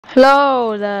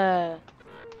Hello there.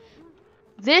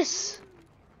 This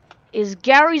is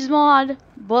GarrysMod,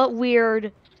 but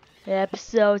weird,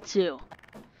 episode 2.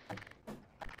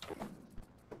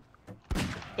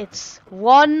 It's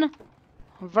 1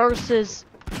 versus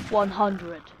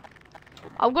 100.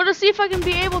 I'm gonna see if I can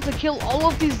be able to kill all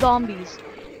of these zombies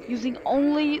using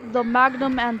only the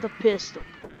magnum and the pistol.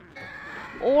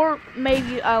 Or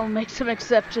maybe I'll make some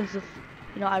exceptions if,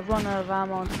 I run out of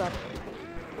ammo and stuff.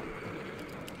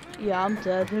 Yeah, I'm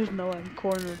dead. There's no way I'm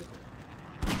cornered.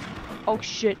 Oh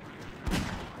shit.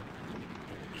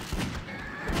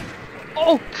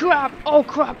 Oh crap! Oh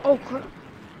crap! Oh crap!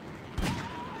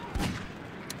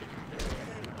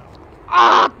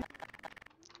 Ah!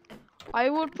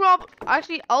 I would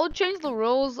actually, I'll change the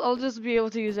rules. I'll just be able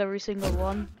to use every single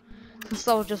one, since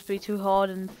that would just be too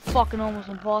hard and fucking almost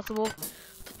impossible.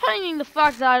 Depending on the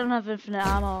fact that I don't have infinite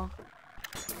ammo.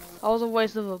 That was a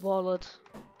waste of a bullet.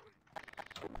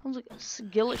 Sounds like a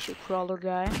skill issue crawler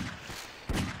guy.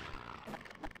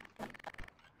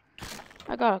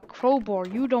 I got a crowbar.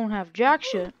 You don't have jack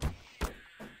shit.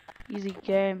 Easy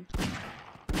game.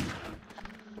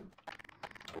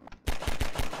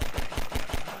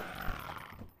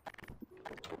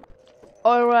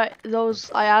 Alright,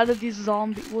 I added these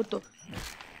zombies. What the?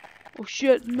 Oh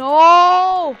shit,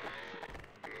 no!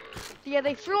 Yeah,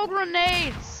 they throw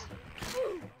grenades!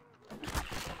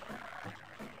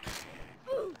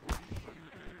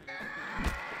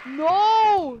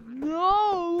 No!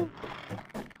 No!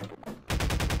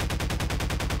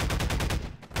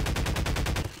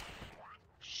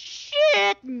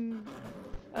 Shit!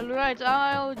 Alright,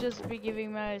 I'll just be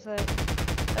giving myself.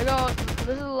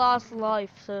 This is the last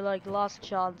life, so like last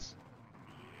chance.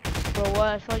 Bro, what?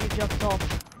 I thought you jumped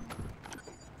off.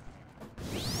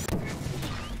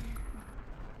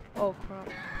 Oh crap.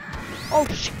 Oh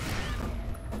shit!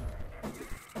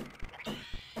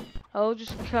 I'll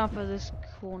just camp at this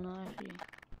corner actually.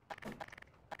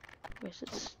 Where's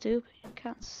it stupid? You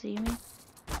can't see me.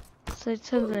 So it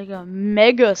sounds like a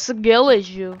mega skill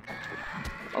issue.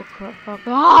 Oh crap, crap.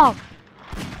 Ah!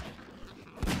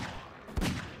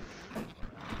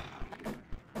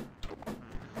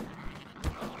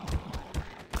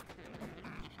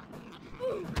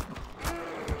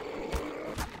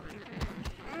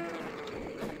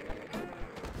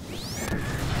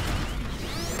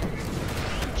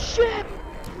 Shit!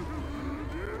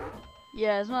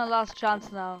 Yeah, it's my last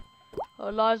chance now.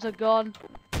 Our lives are gone.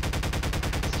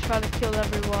 Let's try to kill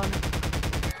everyone.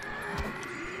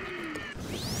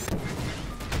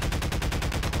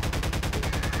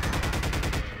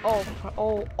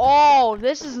 Oh,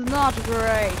 this is not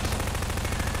great.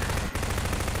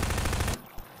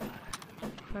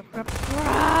 Crap, crap,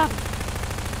 crap!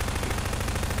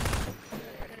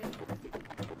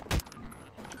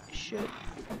 Shit.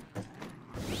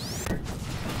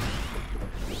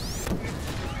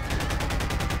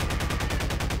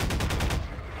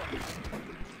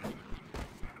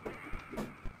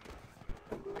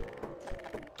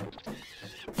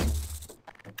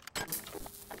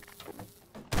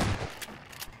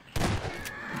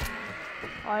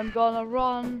 I'm gonna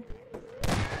run.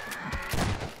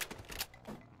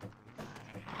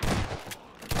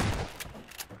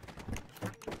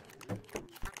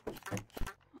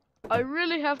 I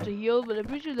really have to heal, but I'm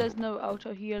pretty sure there's no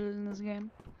auto heal in this game.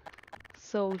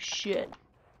 So shit.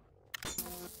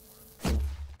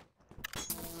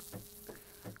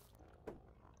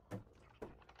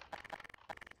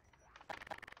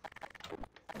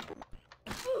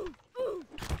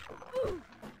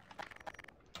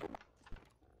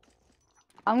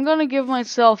 I'm gonna give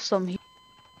myself some heal.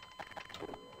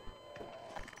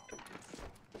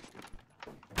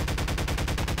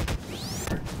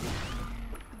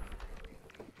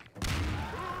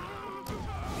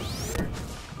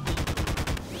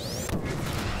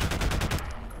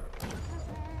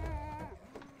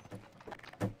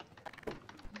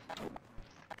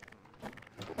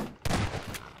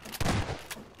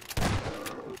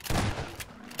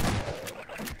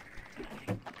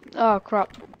 Oh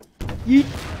crap. Yeet.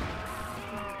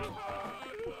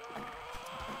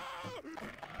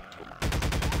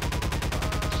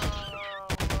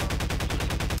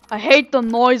 I hate the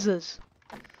noises.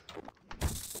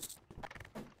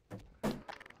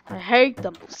 I hate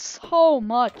them so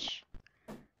much.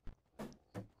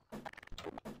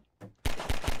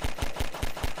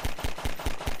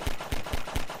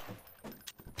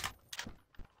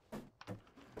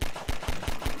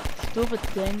 Stupid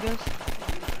dingus.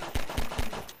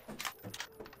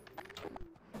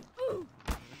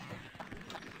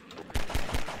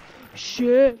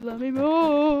 Shit, let me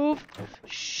move.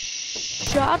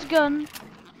 Shotgun.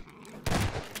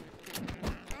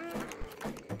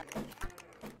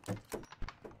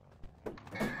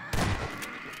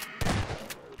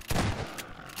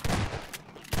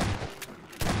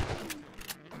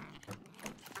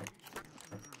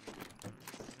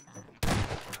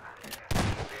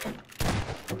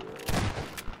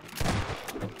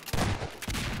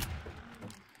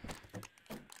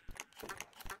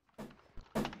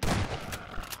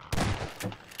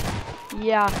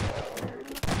 Yeah.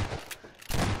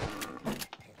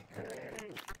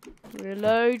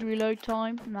 Reload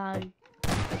time. No.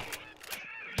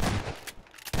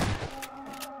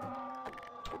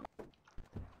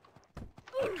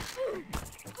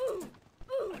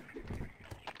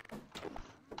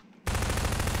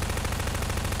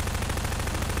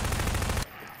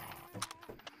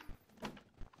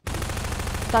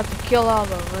 Time to kill all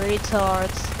the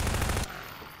retards.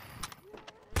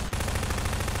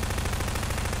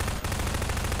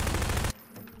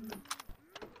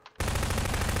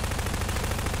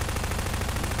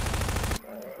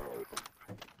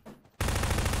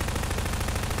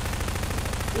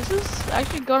 This is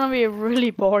actually gonna be a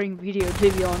really boring video,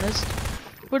 to be honest.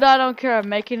 But I don't care, I'm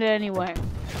making it anyway.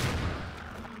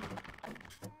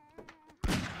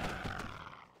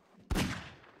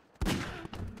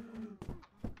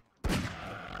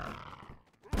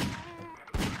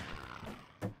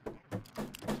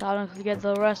 So I don't forget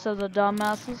the rest of the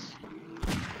dumbasses.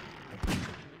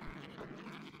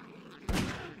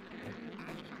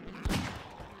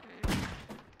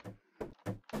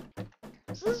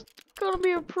 This is gonna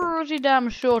be a pretty damn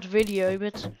short video,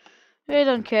 but I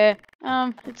don't care.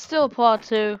 It's still part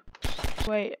 2.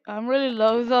 Wait, I'm really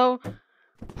low though.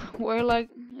 Where, like,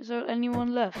 is there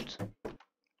anyone left?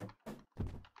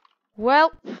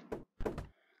 Well,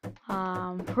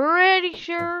 I'm pretty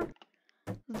sure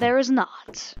there is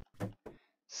not.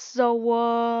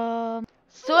 So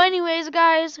anyways,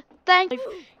 guys, thank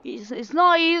you. It's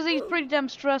not easy, it's pretty damn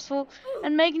stressful,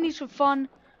 and making these for fun.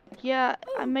 Yeah,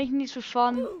 I'm making these for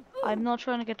fun. I'm not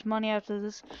trying to get money out of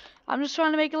this. I'm just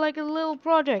trying to make it like a little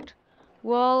project.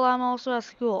 Well, I'm also at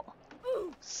school.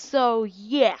 So,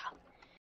 yeah.